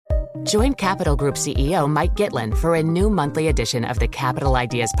Join Capital Group CEO Mike Gitlin for a new monthly edition of the Capital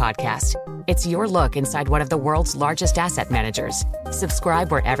Ideas Podcast. It's your look inside one of the world's largest asset managers.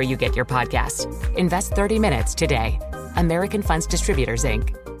 Subscribe wherever you get your podcasts. Invest 30 minutes today. American Funds Distributors,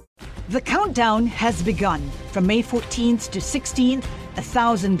 Inc. The countdown has begun. From May 14th to 16th,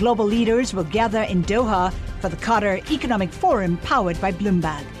 1,000 global leaders will gather in Doha for the Qatar Economic Forum powered by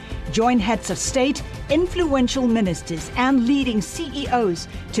Bloomberg. Join heads of state, influential ministers, and leading CEOs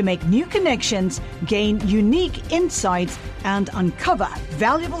to make new connections, gain unique insights, and uncover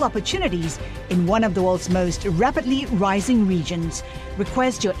valuable opportunities in one of the world's most rapidly rising regions.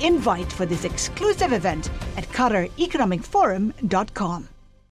 Request your invite for this exclusive event at QatarEconomicForum.com.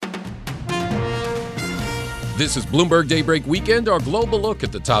 This is Bloomberg Daybreak Weekend, our global look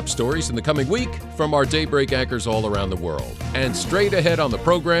at the top stories in the coming week from our Daybreak anchors all around the world. And straight ahead on the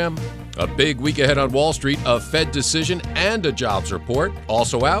program, a big week ahead on Wall Street, a Fed decision and a jobs report.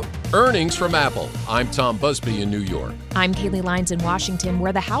 Also out, earnings from Apple. I'm Tom Busby in New York. I'm Kaylee Lyons in Washington,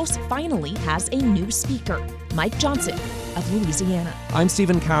 where the House finally has a new speaker, Mike Johnson of Louisiana. I'm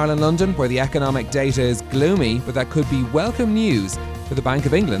Stephen Carroll in London, where the economic data is gloomy, but that could be welcome news for the Bank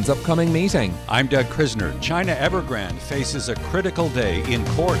of England's upcoming meeting. I'm Doug Krisner. China Evergrande faces a critical day in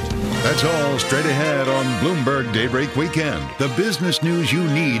court. That's all straight ahead on Bloomberg Daybreak Weekend. The business news you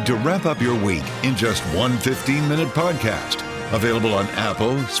need to wrap up your week in just one 15-minute podcast. Available on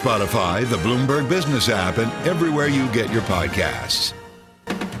Apple, Spotify, the Bloomberg Business app, and everywhere you get your podcasts.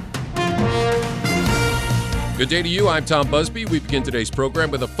 Good day to you. I'm Tom Busby. We begin today's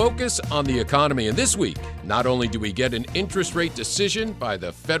program with a focus on the economy. And this week, not only do we get an interest rate decision by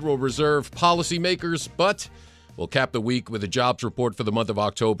the Federal Reserve policymakers, but we'll cap the week with a jobs report for the month of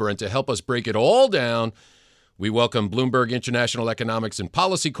October. And to help us break it all down, we welcome Bloomberg International Economics and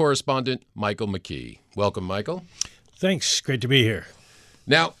Policy correspondent Michael McKee. Welcome, Michael. Thanks. Great to be here.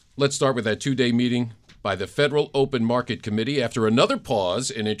 Now, let's start with that two-day meeting by the Federal Open Market Committee after another pause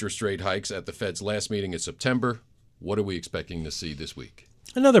in interest rate hikes at the Fed's last meeting in September. What are we expecting to see this week?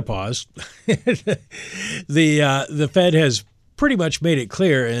 Another pause. The Fed has pretty much made it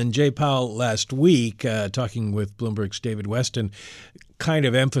clear, and Jay Powell last week, talking with Bloomberg's David Weston, kind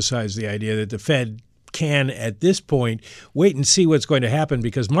of emphasized the idea that the Fed can, at this point, wait and see what's going to happen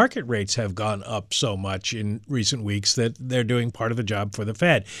because market rates have gone up so much in recent weeks that they're doing part of the job for the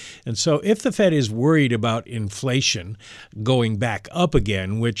Fed. And so if the Fed is worried about inflation going back up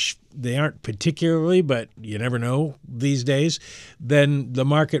again, which they aren't particularly, but you never know these days, then the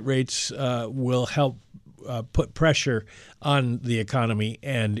market rates will help put pressure on the economy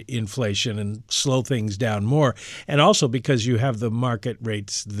and inflation and slow things down more. And also because you have the market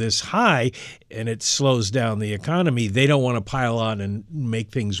rates this high and it slows down the economy, they don't want to pile on and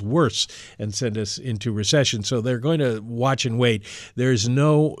make things worse and send us into recession. So they're going to watch and wait. There's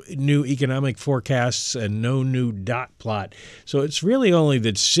no new economic forecasts and no new dot plot. So it's really only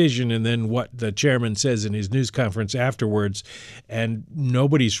the decision and then what the chairman says in his news conference afterwards. And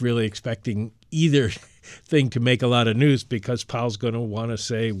nobody's really expecting either thing to make a lot of news because Powell's going to want to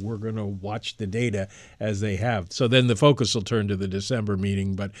say we're going to watch the data as they have. So then the focus will turn to the December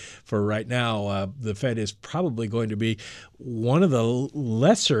meeting. But for right now, the Fed is probably going to be one of the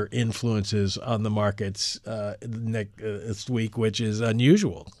lesser influences on the markets next week, which is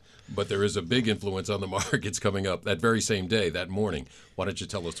unusual. But there is a big influence on the markets coming up that very same day, that morning. Why don't you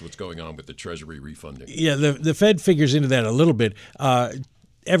tell us what's going on with the Treasury refunding? Yeah, the Fed figures into that a little bit.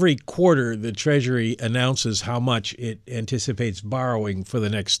 Every quarter, the Treasury announces how much it anticipates borrowing for the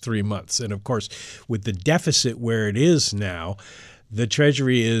next 3 months. And, of course, with the deficit where it is now, the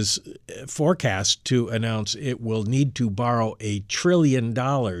Treasury is forecast to announce it will need to borrow $1 trillion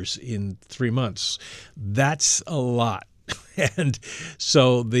in 3 months. That's a lot. And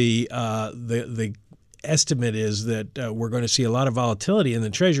so the estimate is that we're going to see a lot of volatility in the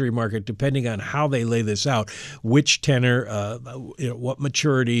Treasury market depending on how they lay this out, which tenor, what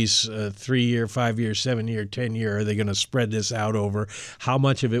maturities, 3-year, 5-year, 7-year, 10-year, are they going to spread this out over? How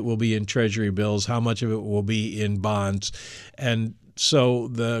much of it will be in Treasury bills? How much of it will be in bonds? And so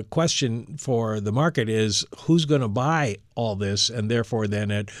the question for the market is who's going to buy all this and therefore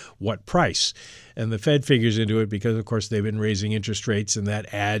then at what price? And the Fed figures into it because, of course, they've been raising interest rates, and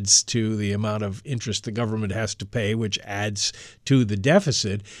that adds to the amount of interest the government has to pay, which adds to the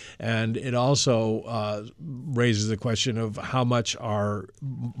deficit. And it also raises the question of how much are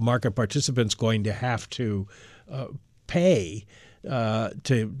market participants going to have to pay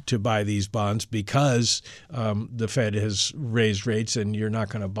to buy these bonds because the Fed has raised rates and you're not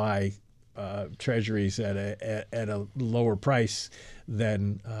going to buy treasuries at a lower price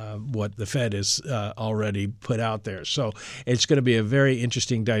than what the Fed has already put out there. So it's going to be a very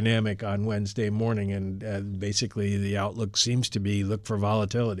interesting dynamic on Wednesday morning, and basically the outlook seems to be look for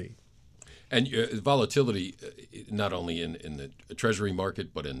volatility. And volatility, not only in the Treasury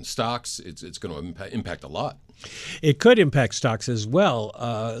market, but in stocks, it's going to impact a lot. It could impact stocks as well,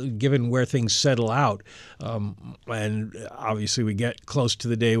 given where things settle out. And obviously, we get close to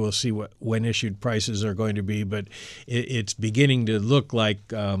the day, we'll see when issued prices are going to be. But it's beginning to look like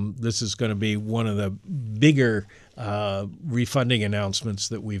this is going to be one of the bigger refunding announcements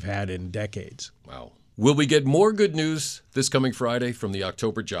that we've had in decades. Wow. Will we get more good news this coming Friday from the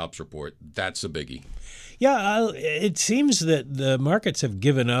October jobs report? That's a biggie. Yeah, it seems that the markets have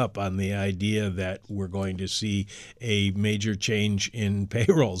given up on the idea that we're going to see a major change in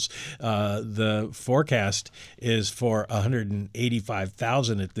payrolls. The forecast is for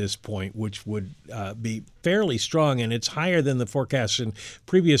 185,000 at this point, which would be fairly strong, and it's higher than the forecast in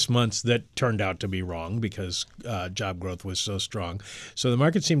previous months that turned out to be wrong because job growth was so strong. So the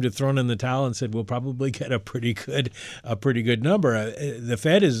market seemed to have thrown in the towel and said we'll probably get a pretty good number. The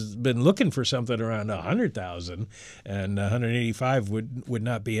Fed has been looking for something around 100,000, and 185 would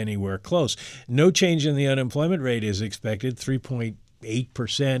not be anywhere close. No change in the unemployment rate is expected,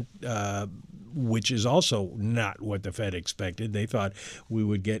 3.8%. Which is also not what the Fed expected. They thought we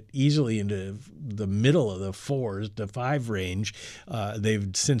would get easily into the middle of the 4 to 5 range.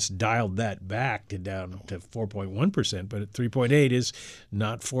 They've since dialed that back down to 4.1%, but at 3.8 is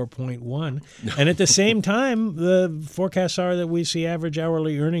not 4.1. And at the same time, the forecasts are that we see average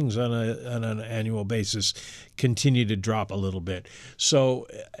hourly earnings on an annual basis continue to drop a little bit. So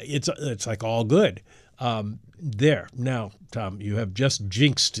it's like all good. There. Now, Tom, you have just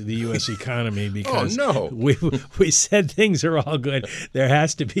jinxed the U.S. economy because we said things are all good. There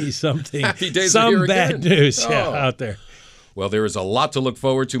has to be some bad news out there. Well, there is a lot to look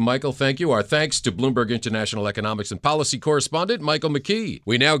forward to, Michael. Thank you. Our thanks to Bloomberg International Economics and Policy correspondent Michael McKee.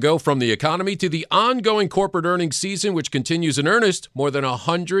 We now go from the economy to the ongoing corporate earnings season, which continues in earnest. More than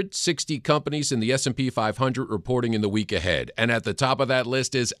 160 companies in the S&P 500 reporting in the week ahead. And at the top of that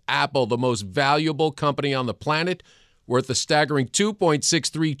list is Apple, the most valuable company on the planet, worth a staggering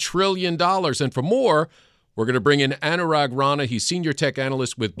 $2.63 trillion. And for more, we're going to bring in Anurag Rana. He's senior tech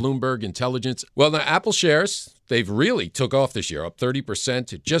analyst with Bloomberg Intelligence. Well, now, Apple shares, they've really took off this year, up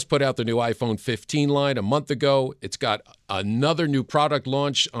 30%. It just put out the new iPhone 15 line a month ago. It's got another new product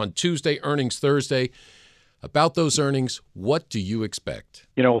launch on Tuesday, earnings Thursday. About those earnings, what do you expect?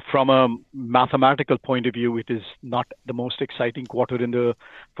 You know, from a mathematical point of view, it is not the most exciting quarter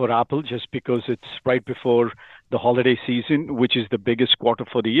for Apple just because it's right before the holiday season, which is the biggest quarter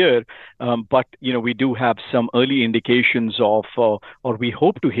for the year. But, you know, we do have some early indications of, or we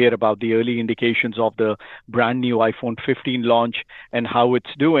hope to hear about the early indications of the brand new iPhone 15 launch and how it's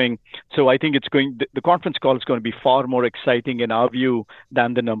doing. So I think the conference call is going to be far more exciting in our view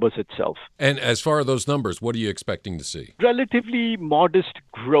than the numbers itself. And as far as those numbers, what are you expecting to see? Relatively modest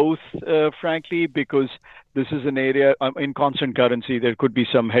growth, frankly, because this is an area in constant currency. There could be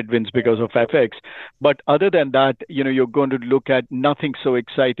some headwinds because of FX. But other than that, you know, you're going to look at nothing so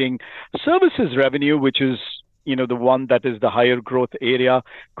exciting. Services revenue, which is, you know, the one that is the higher growth area,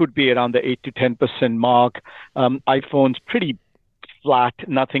 could be around the 8 to 10% mark. iPhone's pretty flat,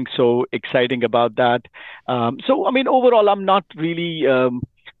 nothing so exciting about that. So, I mean, overall, I'm not really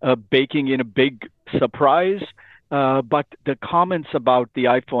baking in a big surprise. But the comments about the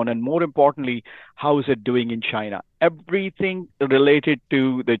iPhone, and more importantly, how is it doing in China? Everything related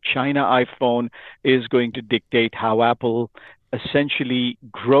to the China iPhone is going to dictate how Apple essentially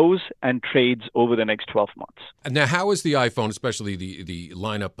grows and trades over the next 12 months. Now, how is the iPhone, especially the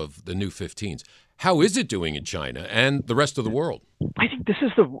lineup of the new 15s, how is it doing in China and the rest of the world? I think this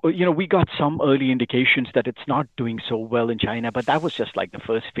is we got some early indications that it's not doing so well in China, but that was just like the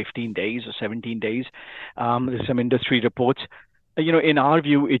first 15 days or 17 days. There's some industry reports. You know, in our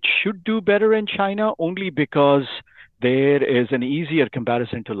view, it should do better in China only because there is an easier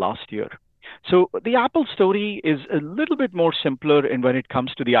comparison to last year. So the Apple story is a little bit more simpler when it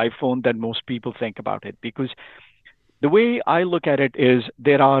comes to the iPhone than most people think about it, because the way I look at it is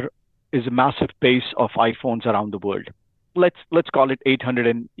is a massive base of iPhones around the world. Let's call it 800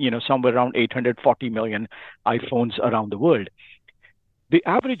 and, you know, somewhere around 840 million iPhones around the world. The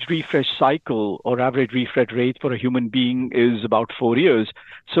average refresh cycle or average refresh rate for a human being is about 4 years.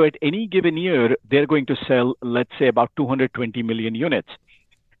 So at any given year, they're going to sell, let's say, about 220 million units.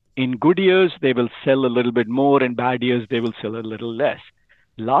 In good years, they will sell a little bit more. In bad years, they will sell a little less.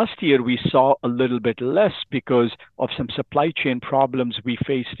 Last year, we saw a little bit less because of some supply chain problems we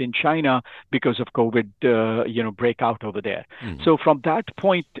faced in China because of COVID, breakout over there. So from that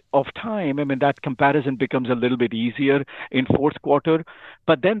point of time, I mean, that comparison becomes a little bit easier in fourth quarter.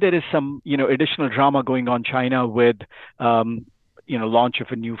 But then there is some, additional drama going on China with, launch of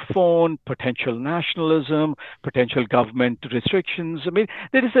a new phone, potential nationalism, potential government restrictions. I mean,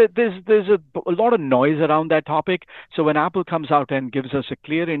 there's a lot of noise around that topic. So when Apple comes out and gives us a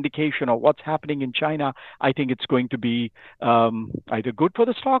clear indication of what's happening in China, I think it's going to be either good for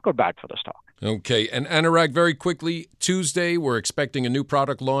the stock or bad for the stock. Okay. And Anurag, very quickly, Tuesday, we're expecting a new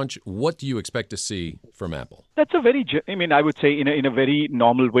product launch. What do you expect to see from Apple? That's I would say in a very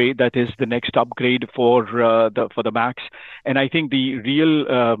normal way, that is the next upgrade for the Macs. And I think the real,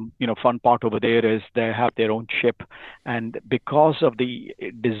 fun part over there is they have their own chip. And because of the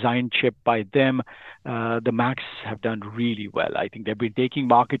design chip by them, the Macs have done really well. I think they've been taking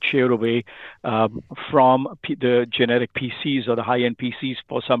market share away from the generic PCs or the high-end PCs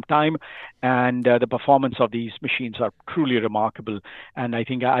for some time. And the performance of these machines are truly remarkable. And I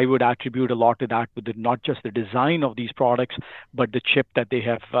think I would attribute a lot to that, with not just the design of these products, but the chip that they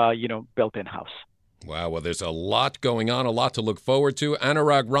have, built in-house. Wow, well, there's a lot going on, a lot to look forward to.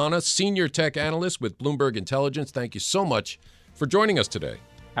 Anurag Rana, Senior Tech Analyst with Bloomberg Intelligence, thank you so much for joining us today.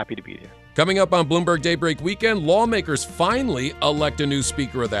 Happy to be here. Coming up on Bloomberg Daybreak Weekend, lawmakers finally elect a new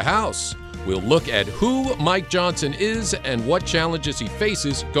Speaker of the House. We'll look at who Mike Johnson is and what challenges he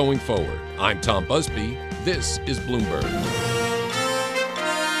faces going forward. I'm Tom Busby. This is Bloomberg.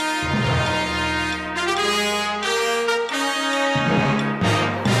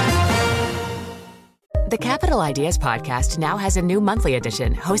 The Capital Ideas Podcast now has a new monthly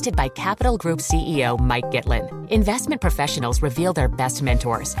edition hosted by Capital Group CEO Mike Gitlin. Investment professionals reveal their best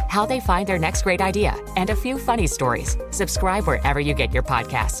mentors, how they find their next great idea, and a few funny stories. Subscribe wherever you get your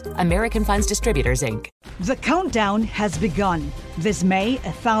podcasts. American Funds Distributors, Inc. The countdown has begun. This May,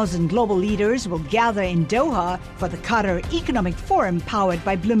 1,000 global leaders will gather in Doha for the Qatar Economic Forum powered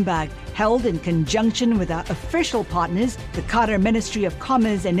by Bloomberg, held in conjunction with our official partners, the Qatar Ministry of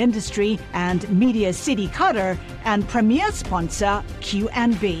Commerce and Industry and Media City Qatar, and premier sponsor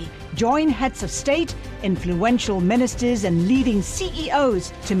QNB. Join heads of state, influential ministers, and leading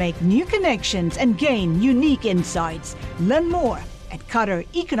CEOs to make new connections and gain unique insights. Learn more at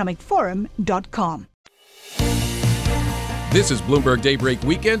QatarEconomicForum.com. This is Bloomberg Daybreak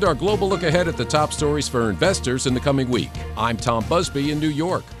Weekend, our global look ahead at the top stories for investors in the coming week. I'm Tom Busby in New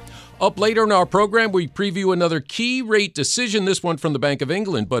York. Up later in our program, we preview another key rate decision, this one from the Bank of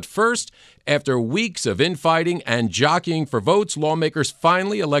England. But first, after weeks of infighting and jockeying for votes, lawmakers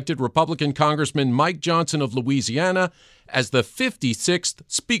finally elected Republican Congressman Mike Johnson of Louisiana as the 56th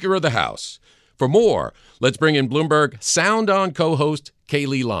Speaker of the House. For more, let's bring in Bloomberg Sound On co-host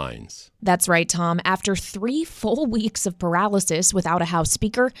Kaylee Lines. That's right, Tom. After 3 full weeks of paralysis without a House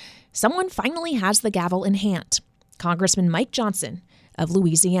Speaker, someone finally has the gavel in hand. Congressman Mike Johnson of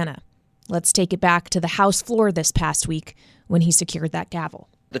Louisiana. Let's take it back to the House floor this past week when he secured that gavel.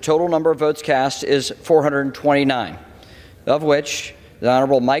 The total number of votes cast is 429, of which the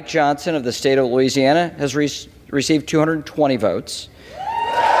Honorable Mike Johnson of the state of Louisiana has received 220 votes.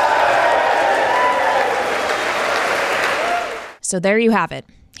 So there you have it.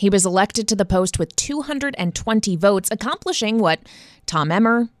 He was elected to the post with 220 votes, accomplishing what Tom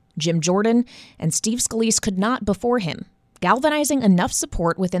Emmer, Jim Jordan, and Steve Scalise could not before him, galvanizing enough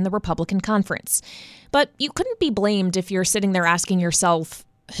support within the Republican conference. But you couldn't be blamed if you're sitting there asking yourself,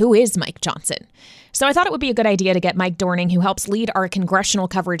 who is Mike Johnson? So I thought it would be a good idea to get Mike Dorning, who helps lead our congressional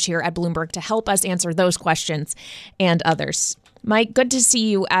coverage here at Bloomberg, to help us answer those questions and others. Mike, good to see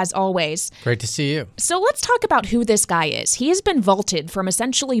you as always. Great to see you. So let's talk about who this guy is. He has been vaulted from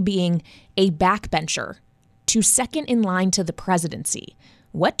essentially being a backbencher to second in line to the presidency.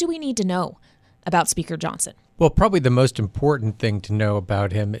 What do we need to know about Speaker Johnson? Well, probably the most important thing to know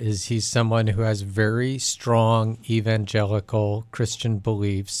about him is he's someone who has very strong evangelical Christian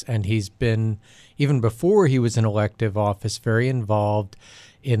beliefs, and he's been, even before he was in elective office, very involved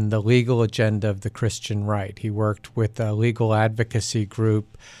in the legal agenda of the Christian right. He worked with a legal advocacy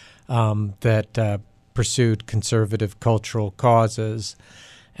group that pursued conservative cultural causes,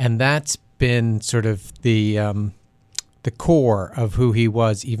 and that's been sort of the core of who he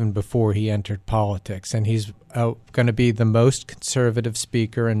was even before he entered politics. And he's going to be the most conservative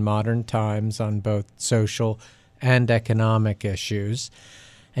speaker in modern times on both social and economic issues.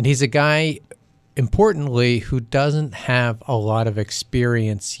 And he's a guy, importantly, who doesn't have a lot of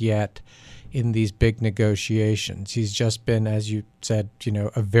experience yet in these big negotiations. He's just been, as you said,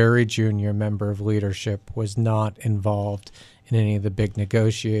 a very junior member of leadership, was not involved in any of the big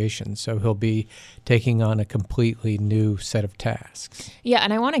negotiations. So he'll be taking on a completely new set of tasks. Yeah,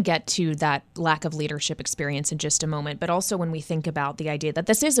 and I want to get to that lack of leadership experience in just a moment. But also when we think about the idea that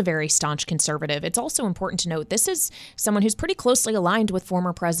this is a very staunch conservative, it's also important to note this is someone who's pretty closely aligned with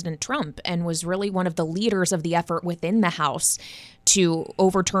former President Trump and was really one of the leaders of the effort within the House to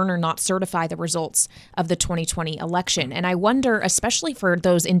overturn or not certify the results of the 2020 election. And I wonder, especially for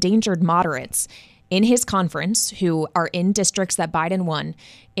those endangered moderates in his conference who are in districts that Biden won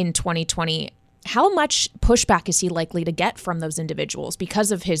in 2020, how much pushback is he likely to get from those individuals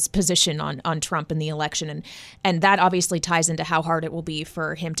because of his position on Trump in the election? And that obviously ties into how hard it will be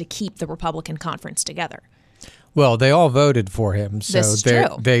for him to keep the Republican conference together. Well, they all voted for him, so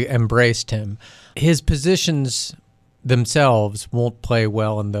they embraced him. His positions themselves won't play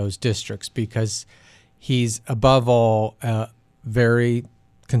well in those districts because he's, above all, very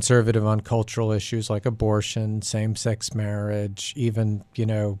conservative on cultural issues like abortion, same-sex marriage, even, he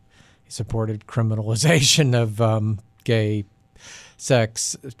supported criminalization of gay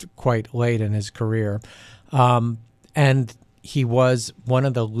sex quite late in his career. And he was one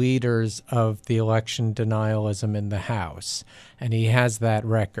of the leaders of the election denialism in the House, and he has that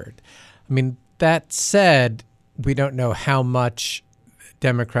record. I mean, that said, we don't know how much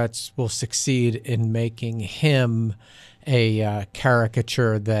Democrats will succeed in making him a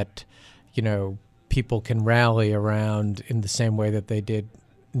caricature that, people can rally around in the same way that they did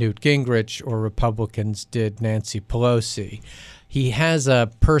Newt Gingrich or Republicans did Nancy Pelosi. He has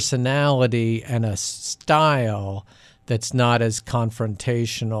a personality and a style that's not as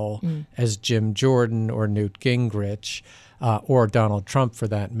confrontational as Jim Jordan or Newt Gingrich or Donald Trump, for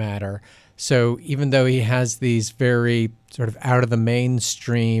that matter. So even though he has these very sort of out of the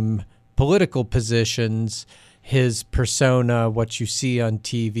mainstream political positions, his persona, what you see on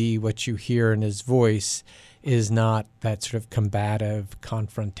TV, what you hear in his voice, is not that sort of combative,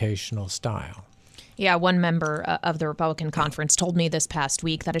 confrontational style. Yeah, one member of the Republican conference told me this past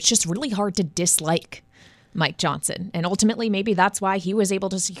week that it's just really hard to dislike Mike Johnson. And ultimately, maybe that's why he was able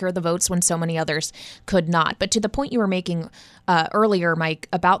to secure the votes when so many others could not. But to the point you were making earlier, Mike,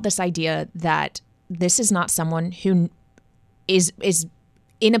 about this idea that this is not someone who is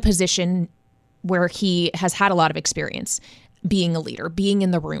in a position where he has had a lot of experience being a leader, being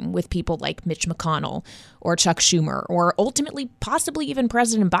in the room with people like Mitch McConnell or Chuck Schumer, or ultimately possibly even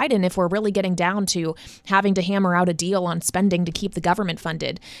President Biden, if we're really getting down to having to hammer out a deal on spending to keep the government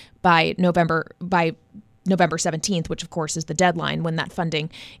funded by November 17th, which of course is the deadline when that funding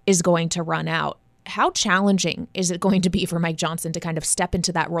is going to run out. How challenging is it going to be for Mike Johnson to kind of step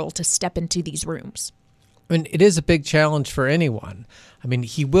into that role, to step into these rooms? I mean, it is a big challenge for anyone. I mean,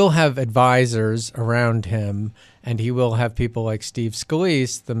 he will have advisors around him, and he will have people like Steve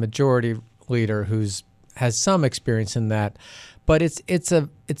Scalise, the majority leader, has some experience in that. But it's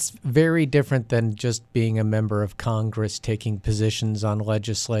very different than just being a member of Congress taking positions on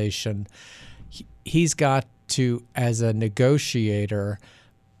legislation. He's got to, as a negotiator,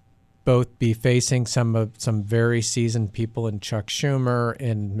 both be facing some very seasoned people in Chuck Schumer,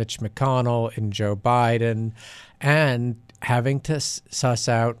 in Mitch McConnell, in Joe Biden, and having to suss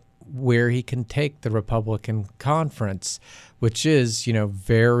out where he can take the Republican conference, which is,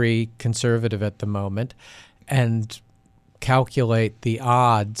 very conservative at the moment, and calculate the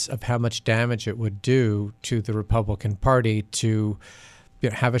odds of how much damage it would do to the Republican Party to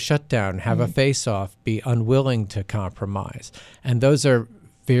have a shutdown, have a face-off, be unwilling to compromise. And those are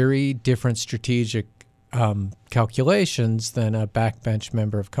very different strategic calculations than a backbench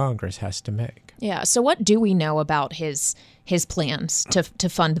member of Congress has to make. Yeah. So what do we know about his plans to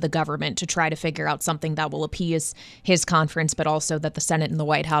fund the government, to try to figure out something that will appease his conference, but also that the Senate and the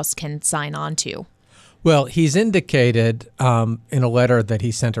White House can sign on to? Well, he's indicated in a letter that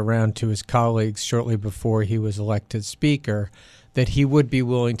he sent around to his colleagues shortly before he was elected Speaker that he would be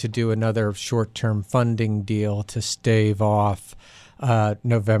willing to do another short-term funding deal to stave off a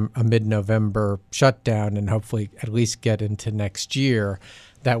mid-November shutdown and hopefully at least get into next year.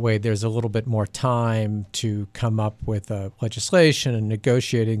 That way there's a little bit more time to come up with a legislation and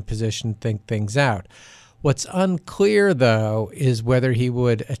negotiating position, think things out. What's unclear, though, is whether he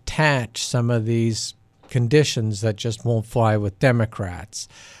would attach some of these conditions that just won't fly with Democrats,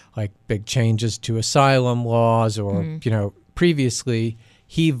 like big changes to asylum laws or, previously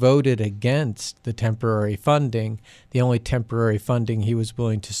he voted against the temporary funding. The only temporary funding he was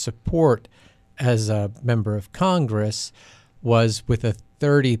willing to support as a member of Congress was with a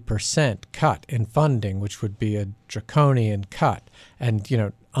 30% cut in funding, which would be a draconian cut and,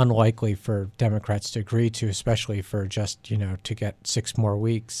 unlikely for Democrats to agree to, especially for just, to get 6 more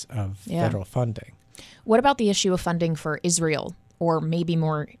weeks of federal funding. What about the issue of funding for Israel, or maybe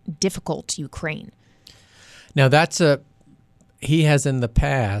more difficult, Ukraine? Now, he has in the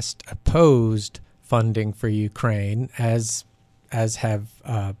past opposed funding for Ukraine, as have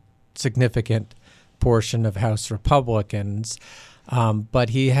a significant portion of House Republicans. But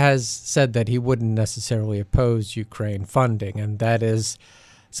he has said that he wouldn't necessarily oppose Ukraine funding, and that is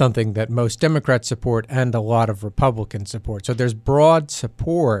something that most Democrats support and a lot of Republicans support. So there's broad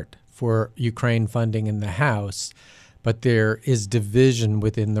support for Ukraine funding in the House, but there is division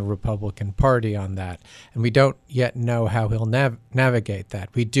within the Republican Party on that. And we don't yet know how he'll navigate that.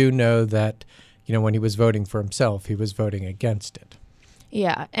 We do know that, when he was voting for himself, he was voting against it.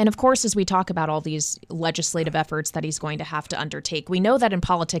 Yeah. And of course, as we talk about all these legislative efforts that he's going to have to undertake, we know that in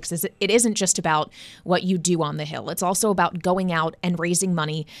politics, it isn't just about what you do on the Hill. It's also about going out and raising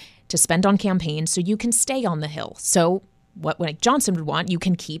money to spend on campaigns so you can stay on the Hill. So what Mike Johnson would want, you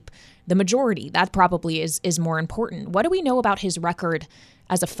can keep the majority. That probably is more important. What do we know about his record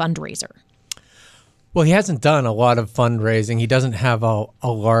as a fundraiser? Well, he hasn't done a lot of fundraising. He doesn't have a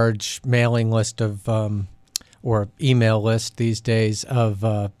large mailing list of or email list these days of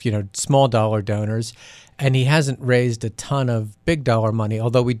small dollar donors, and he hasn't raised a ton of big dollar money.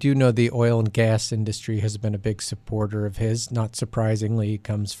 Although we do know the oil and gas industry has been a big supporter of his. Not surprisingly, he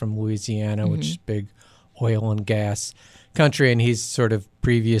comes from Louisiana, which is a big oil and gas country, and he's sort of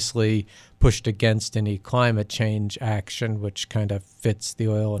previously pushed against any climate change action, which kind of fits the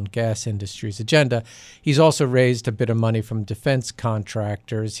oil and gas industry's agenda. He's also raised a bit of money from defense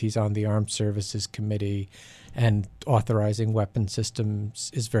contractors. He's on the Armed Services Committee, and authorizing weapon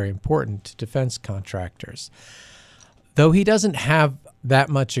systems is very important to defense contractors. Though he doesn't have that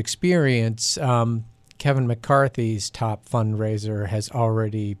much experience, Kevin McCarthy's top fundraiser has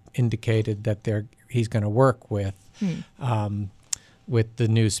already indicated that he's going to work with the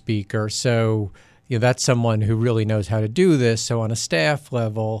new speaker. So that's someone who really knows how to do this. So on a staff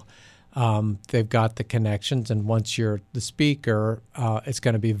level, they've got the connections, and once you're the speaker, it's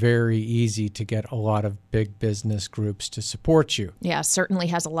going to be very easy to get a lot of big business groups to support you. Yeah, certainly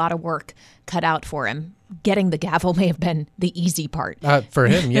has a lot of work cut out for him. Getting the gavel may have been the easy part. For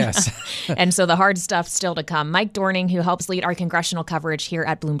him, yes. And so the hard stuff still to come. Mike Dorning, who helps lead our congressional coverage here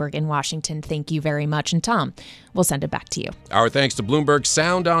at Bloomberg in Washington, thank you very much. And Tom, we'll send it back to you. Our thanks to Bloomberg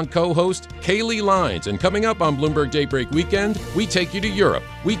Sound On co-host Kaylee Lines. And coming up on Bloomberg Daybreak Weekend, we take you to Europe.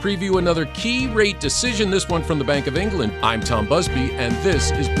 We preview another key rate decision, this one from the Bank of England. I'm Tom Busby, and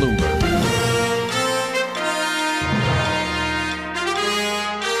this is Bloomberg.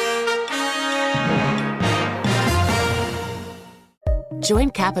 Join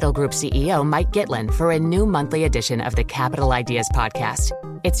Capital Group CEO Mike Gitlin for a new monthly edition of the Capital Ideas Podcast.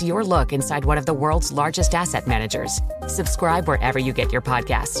 It's your look inside one of the world's largest asset managers. Subscribe wherever you get your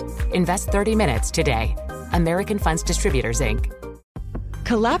podcasts. Invest 30 minutes today. American Funds Distributors, Inc.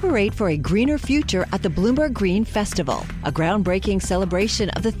 Collaborate for a greener future at the Bloomberg Green Festival, a groundbreaking celebration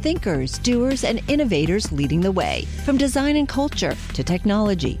of the thinkers, doers, and innovators leading the way. From design and culture to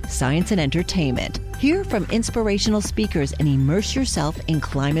technology, science, and entertainment. Hear from inspirational speakers and immerse yourself in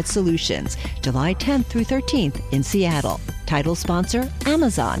climate solutions. July 10th through 13th in Seattle. Title sponsor,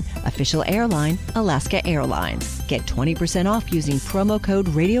 Amazon. Official airline, Alaska Airlines. Get 20% off using promo code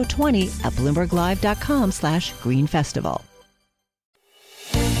radio20 at BloombergLive.com/greenfestival.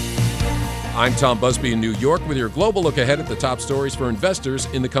 I'm Tom Busby in New York with your global look ahead at the top stories for investors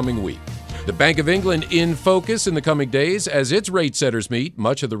in the coming week. The Bank of England in focus in the coming days as its rate setters meet.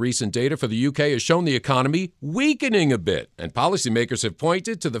 Much of the recent data for the UK has shown the economy weakening a bit, and policymakers have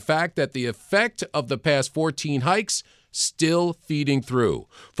pointed to the fact that the effect of the past 14 hikes still feeding through.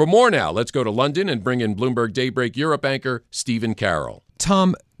 For more now, let's go to London and bring in Bloomberg Daybreak Europe anchor Stephen Carroll.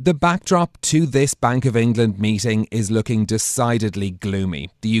 Tom, the backdrop to this Bank of England meeting is looking decidedly gloomy.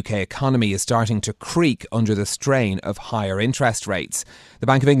 The UK economy is starting to creak under the strain of higher interest rates. The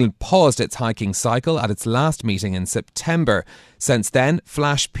Bank of England paused its hiking cycle at its last meeting in September. Since then,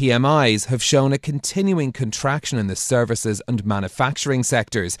 flash PMIs have shown a continuing contraction in the services and manufacturing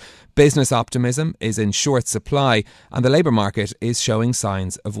sectors. Business optimism is in short supply, and the labour market is showing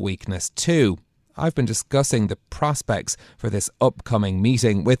signs of weakness too. I've been discussing the prospects for this upcoming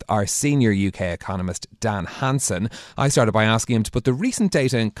meeting with our senior UK economist, Dan Hanson. I started by asking him to put the recent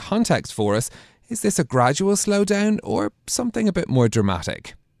data in context for us. Is this a gradual slowdown or something a bit more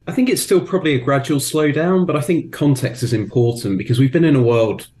dramatic? I think it's still probably a gradual slowdown, but I think context is important because we've been in a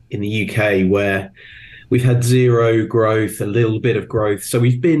world in the UK where we've had zero growth, a little bit of growth. So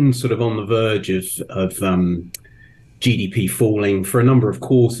we've been sort of on the verge of GDP falling for a number of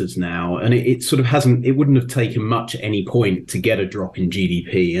quarters now, and it wouldn't have taken much at any point to get a drop in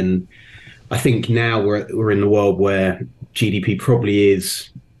GDP. And I think now we're in the world where GDP probably is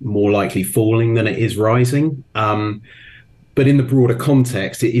more likely falling than it is rising. But in the broader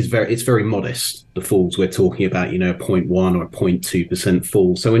context, it's very modest. The falls we're talking about, a 0.1 or a 0.2%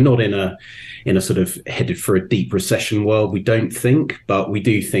 fall. So we're not in a sort of headed for a deep recession world, we don't think, but we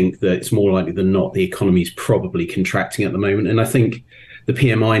do think that it's more likely than not the economy is probably contracting at the moment. And I think the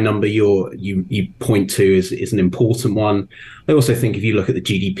PMI number you point to is an important one. I also think if you look at the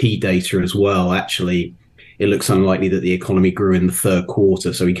GDP data as well, actually, it looks unlikely that the economy grew in the third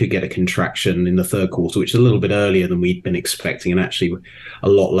quarter. So we could get a contraction in the third quarter, which is a little bit earlier than we'd been expecting, and actually a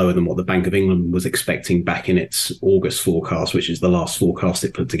lot lower than what the Bank of England was expecting back in its August forecast, which is the last forecast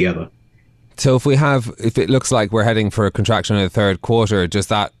it put together. So if it looks like we're heading for a contraction in the third quarter, does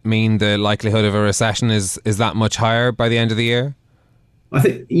that mean the likelihood of a recession is that much higher by the end of the year? I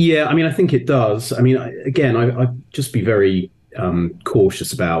think it does. I'd just be very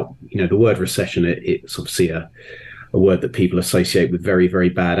cautious about, the word recession. It's obviously a word that people associate with very, very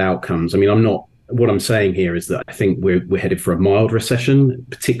bad outcomes. What I'm saying here is that I think we're headed for a mild recession,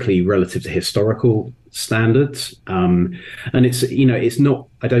 particularly relative to historical standards. And it's not,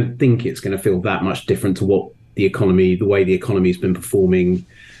 I don't think it's going to feel that much different to the way the economy has been performing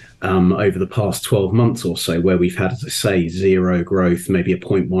over the past 12 months or so, where we've had, as I say, zero growth, maybe a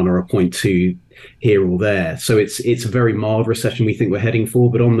 0.1 or a 0.2 here or there. So it's a very mild recession we think we're heading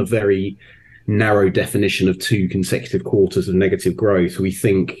for, but on the very narrow definition of 2 consecutive quarters of negative growth, we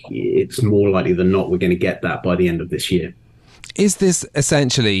think it's more likely than not we're going to get that by the end of this year. Is this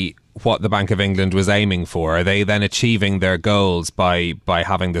essentially what the Bank of England was aiming for? Are they then achieving their goals by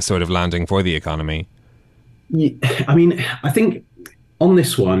having this sort of landing for the economy? I think on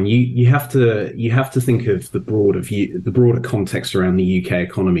this one, you have to think of the broader context around the UK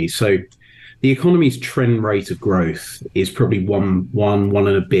economy. So the economy's trend rate of growth is probably one and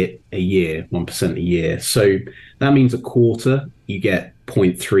a bit a year, 1% a year. So that means a quarter, you get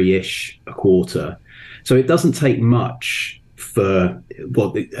 0.3-ish a quarter. So it doesn't take much that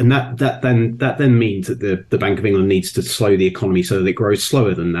then means that the Bank of England needs to slow the economy so that it grows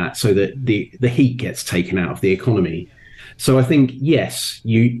slower than that, so that the heat gets taken out of the economy. So I think, yes,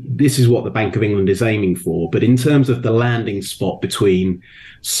 this is what the Bank of England is aiming for. But in terms of the landing spot between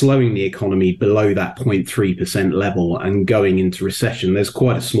slowing the economy below that 0.3% level and going into recession, there's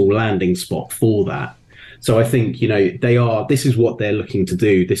quite a small landing spot for that. So I think, this is what they're looking to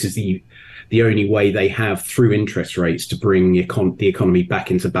do. This is the only way they have through interest rates to bring the economy back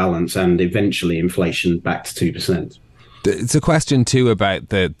into balance and eventually inflation back to 2%. It's a question too about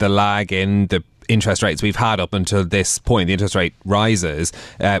the lag in the interest rates we've had up until this point. The interest rate rises.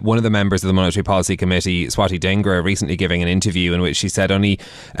 One of the members of the Monetary Policy Committee, Swati Dhingra, recently giving an interview in which she said only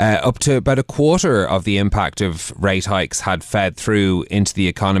up to about a quarter of the impact of rate hikes had fed through into the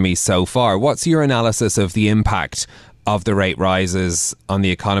economy so far. What's your analysis of the impact of the rate rises on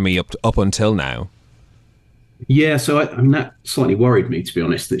the economy up until now? Yeah, so that slightly worried me, to be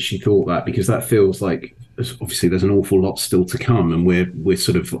honest, that she thought that, because that feels like obviously there's an awful lot still to come, and we're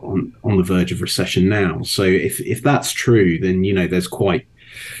sort of on the verge of recession now. So if that's true, then it's quite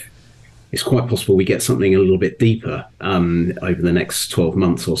possible we get something a little bit deeper over the next 12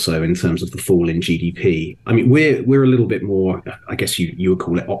 months or so in terms of the fall in GDP. We're a little bit more, I guess you would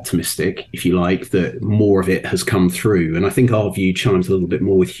call it optimistic, if you like, that more of it has come through. And I think our view chimes a little bit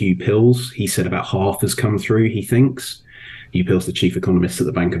more with Hugh Pills. He said about half has come through, he thinks. Hugh Pills, the chief economist at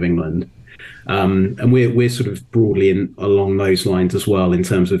the Bank of England. And we're sort of broadly along those lines as well in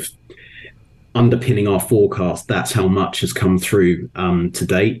terms of underpinning our forecast. That's how much has come through to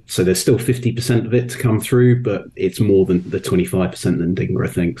date. So there's still 50% of it to come through, but it's more than the 25% than Dhingra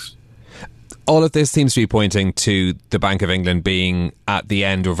thinks. All of this seems to be pointing to the Bank of England being at the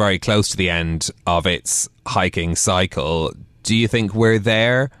end or very close to the end of its hiking cycle. Do you think we're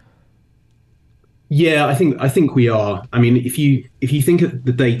there? Yeah, I think we are. If you think of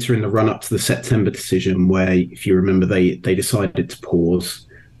the data in the run up to the September decision, where, if you remember, they decided to pause.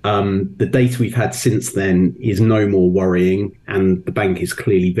 The data we've had since then is no more worrying, and the bank is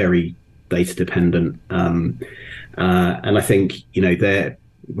clearly very data dependent. And I think,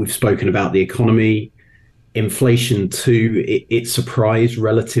 we've spoken about the economy. Inflation too, it surprised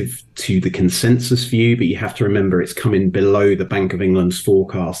relative to the consensus view, but you have to remember it's coming below the Bank of England's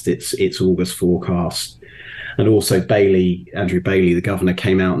forecast, its August forecast. And also Andrew Bailey, the governor,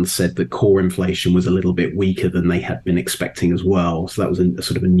 came out and said that core inflation was a little bit weaker than they had been expecting as well. So that was a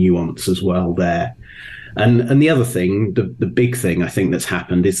sort of a nuance as well there. And the other thing, the big thing I think that's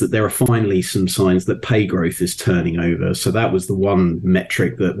happened is that there are finally some signs that pay growth is turning over. So that was the one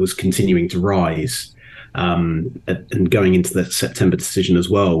metric that was continuing to rise and going into the September decision as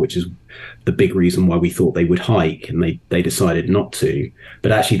well, which is the big reason why we thought they would hike, and they decided not to.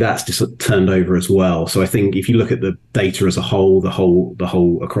 But actually, that's just turned over as well. So I think if you look at the data as a whole, the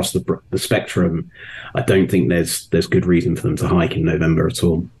whole across the spectrum, I don't think there's good reason for them to hike in November at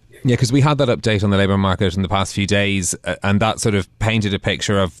all. Yeah, because we had that update on the labour market in the past few days, and that sort of painted a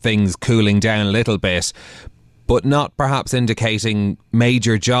picture of things cooling down a little bit, but not perhaps indicating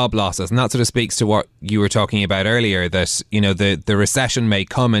major job losses. And that sort of speaks to what you were talking about earlier, that, you know, the recession may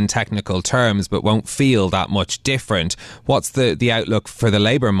come in technical terms, but won't feel that much different. What's the outlook for the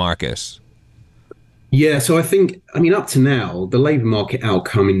labour market? Yeah, so I think, up to now, the labour market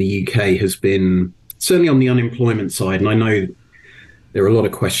outcome in the UK has been, certainly on the unemployment side, and I know there are a lot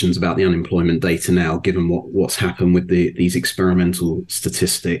of questions about the unemployment data now, given what's happened with these experimental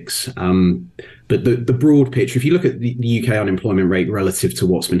statistics. But the broad picture, if you look at the UK unemployment rate relative to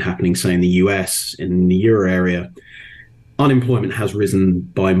what's been happening, say, in the US, in the euro area, unemployment has risen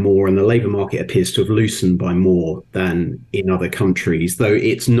by more, and the labour market appears to have loosened by more than in other countries, though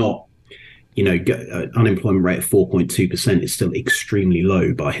it's not, unemployment rate of 4.2% is still extremely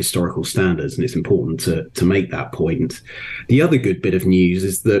low by historical standards, and it's important to make that point. The other good bit of news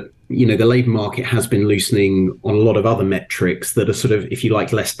is that, the labour market has been loosening on a lot of other metrics that are sort of, if you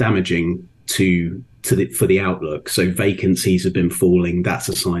like, less damaging for the outlook. So vacancies have been falling. That's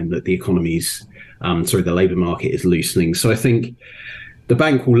a sign that the the labour market is loosening. So I think the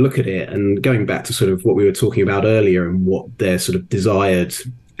bank will look at it, and going back to sort of what we were talking about earlier and what their sort of desired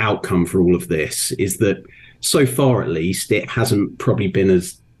outcome for all of this is, that so far at least it hasn't probably been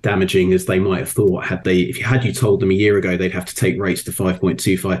as damaging as they might have thought. Had you told them a year ago they'd have to take rates to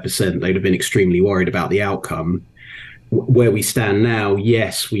 5.25%, they'd have been extremely worried about the outcome. Where we stand now,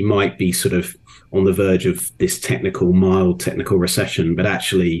 yes, we might be sort of on the verge of this mild technical recession, but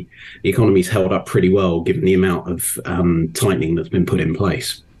actually the economy's held up pretty well given the amount of tightening that's been put in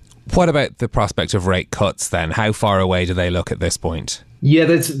place. What about the prospect of rate cuts then? How far away do they look at this point? Yeah,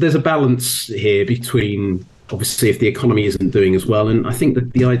 there's a balance here between, obviously, if the economy isn't doing as well, and I think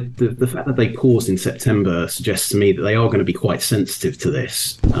that the fact that they paused in September suggests to me that they are going to be quite sensitive to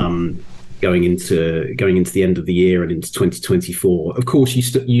this going into the end of the year and into 2024. Of course,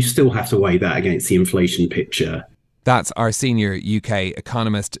 you still have to weigh that against the inflation picture. That's our senior UK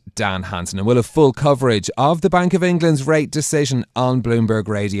economist, Dan Hanson. And we'll have full coverage of the Bank of England's rate decision on Bloomberg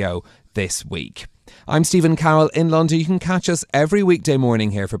Radio this week. I'm Stephen Carroll in London. You can catch us every weekday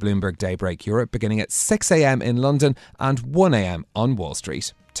morning here for Bloomberg Daybreak Europe, beginning at 6 a.m. in London and 1 a.m. on Wall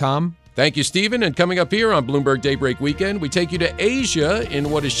Street. Tom? Thank you, Stephen. And coming up here on Bloomberg Daybreak Weekend, we take you to Asia in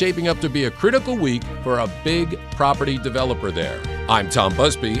what is shaping up to be a critical week for a big property developer there. I'm Tom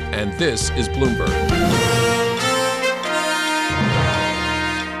Busby, and this is Bloomberg.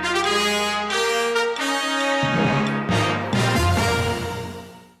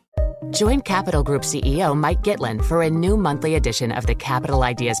 Join Capital Group CEO Mike Gitlin for a new monthly edition of the Capital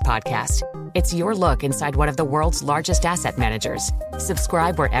Ideas Podcast. It's your look inside one of the world's largest asset managers.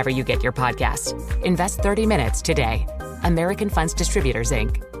 Subscribe wherever you get your podcasts. Invest 30 minutes today. American Funds Distributors,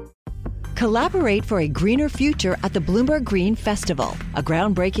 Inc. Collaborate for a greener future at the Bloomberg Green Festival, a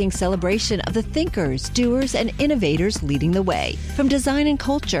groundbreaking celebration of the thinkers, doers, and innovators leading the way. From design and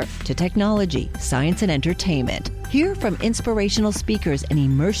culture to technology, science, and entertainment. Hear from inspirational speakers and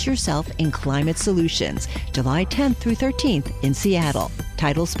immerse yourself in climate solutions. July 10th through 13th in Seattle.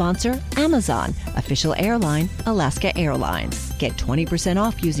 Title sponsor, Amazon. Official airline, Alaska Airlines. Get 20%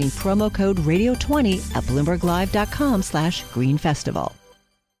 off using promo code Radio20 at BloombergLive.com/greenfestival.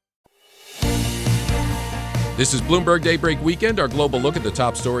 This is Bloomberg Daybreak Weekend, our global look at the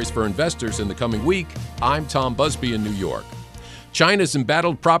top stories for investors in the coming week. I'm Tom Busby in New York. China's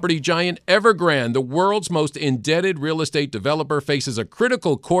embattled property giant Evergrande, the world's most indebted real estate developer, faces a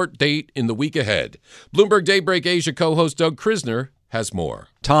critical court date in the week ahead. Bloomberg Daybreak Asia co-host Doug Krisner has more.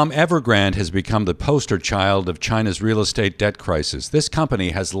 Tom, Evergrande has become the poster child of China's real estate debt crisis. This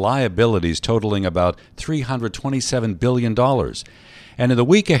company has liabilities totaling about $327 billion. And in the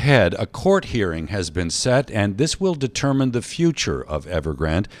week ahead, a court hearing has been set, and this will determine the future of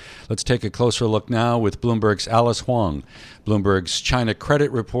Evergrande. Let's take a closer look now with Bloomberg's Alice Huang, Bloomberg's China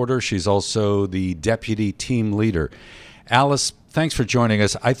credit reporter. She's also the deputy team leader. Alice, thanks for joining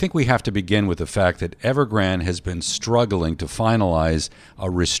us. I think we have to begin with the fact that Evergrande has been struggling to finalize a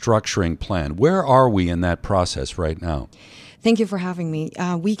restructuring plan. Where are we in that process right now? Thank you for having me.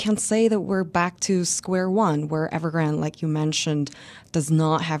 We can say that we're back to square one, where Evergrande, like you mentioned, does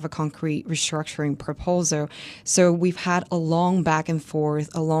not have a concrete restructuring proposal. So we've had a long back and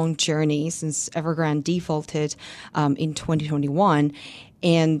forth, a long journey since Evergrande defaulted in 2021.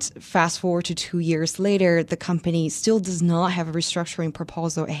 And fast forward to 2 years later, the company still does not have a restructuring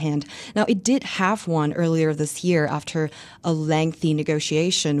proposal at hand. Now, it did have one earlier this year after a lengthy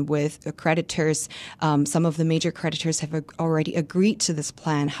negotiation with creditors. Some of the major creditors have already agreed to this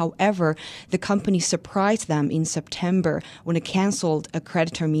plan. However, the company surprised them in September when it canceled a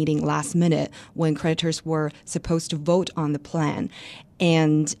creditor meeting last minute when creditors were supposed to vote on the plan.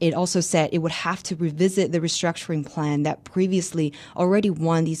 And it also said it would have to revisit the restructuring plan that previously already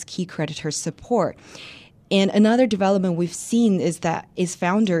won these key creditors' support. And another development we've seen is that its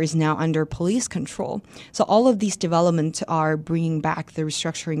founder is now under police control. So all of these developments are bringing back the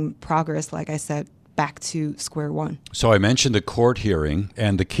restructuring progress, like I said, back to square one. So I mentioned the court hearing,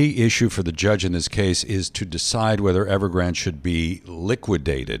 and the key issue for the judge in this case is to decide whether Evergrande should be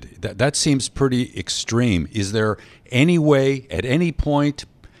liquidated. That seems pretty extreme. Is there any way at any point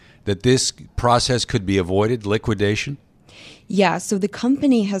that this process could be avoided, liquidation? Yeah, so the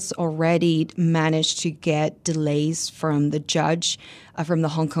company has already managed to get delays from the judge, from the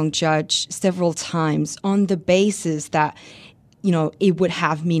Hong Kong judge, several times on the basis that it would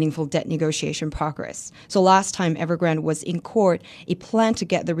have meaningful debt negotiation progress. So last time Evergrande was in court, it planned to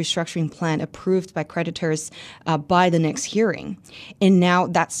get the restructuring plan approved by creditors by the next hearing. And now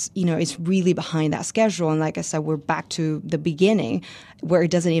that's, it's really behind that schedule. And like I said, we're back to the beginning where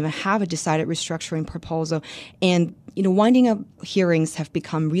it doesn't even have a decided restructuring proposal. And winding up hearings have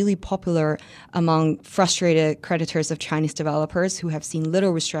become really popular among frustrated creditors of Chinese developers who have seen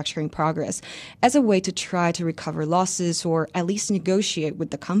little restructuring progress as a way to try to recover losses or at least negotiate with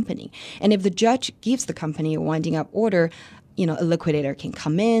the company. And if the judge gives the company a winding up order, a liquidator can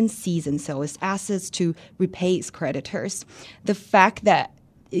come in, seize and sell its assets to repay its creditors. The fact that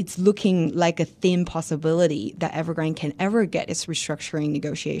it's looking like a thin possibility that Evergrande can ever get its restructuring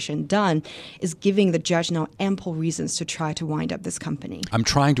negotiation done is giving the judge now ample reasons to try to wind up this company. I'm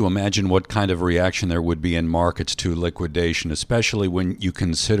trying to imagine what kind of reaction there would be in markets to liquidation, especially when you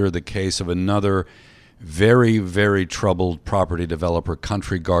consider the case of another very, very troubled property developer,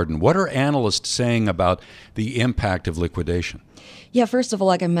 Country Garden. What are analysts saying about the impact of liquidation? Yeah, first of all,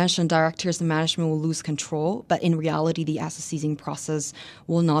 like I mentioned, directors and management will lose control, but in reality, the asset seizing process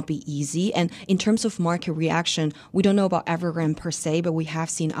will not be easy. And in terms of market reaction, we don't know about Evergrande per se, but we have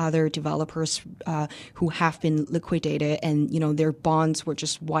seen other developers who have been liquidated and, their bonds were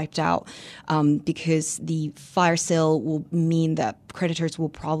just wiped out because the fire sale will mean that creditors will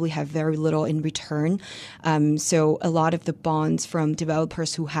probably have very little in return. So a lot of the bonds from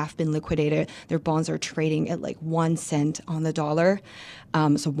developers who have been liquidated, their bonds are trading at like 1 cent on the dollar.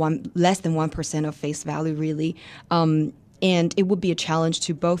 So less than 1% of face value, really. And it would be a challenge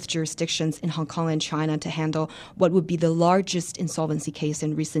to both jurisdictions in Hong Kong and China to handle what would be the largest insolvency case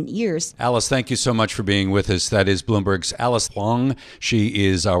in recent years. Alice, thank you so much for being with us. That is Bloomberg's Alice Huang. She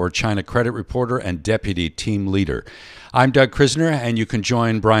is our China credit reporter and deputy team leader. I'm Doug Krisner, and you can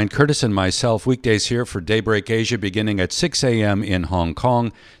join Brian Curtis and myself weekdays here for Daybreak Asia beginning at 6 a.m. in Hong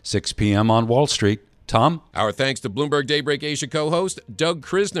Kong, 6 p.m. on Wall Street. Tom? Our thanks to Bloomberg Daybreak Asia co-host Doug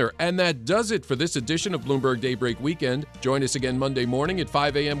Krisner. And that does it for this edition of Bloomberg Daybreak Weekend. Join us again Monday morning at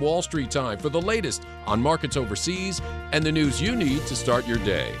 5 a.m. Wall Street time for the latest on markets overseas and the news you need to start your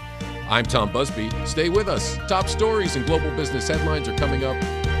day. I'm Tom Busby. Stay with us. Top stories and global business headlines are coming up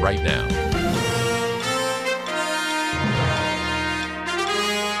right now.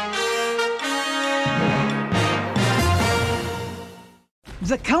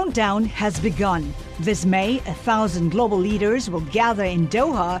 The countdown has begun. This May, 1,000 global leaders will gather in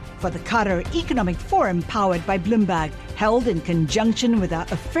Doha for the Qatar Economic Forum powered by Bloomberg, held in conjunction with our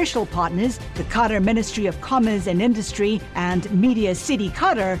official partners, the Qatar Ministry of Commerce and Industry and Media City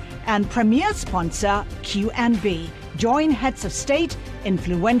Qatar, and premier sponsor QNB. Join heads of state,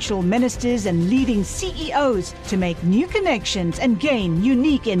 influential ministers, and leading CEOs to make new connections and gain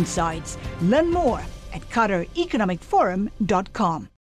unique insights. Learn more at QatarEconomicForum.com.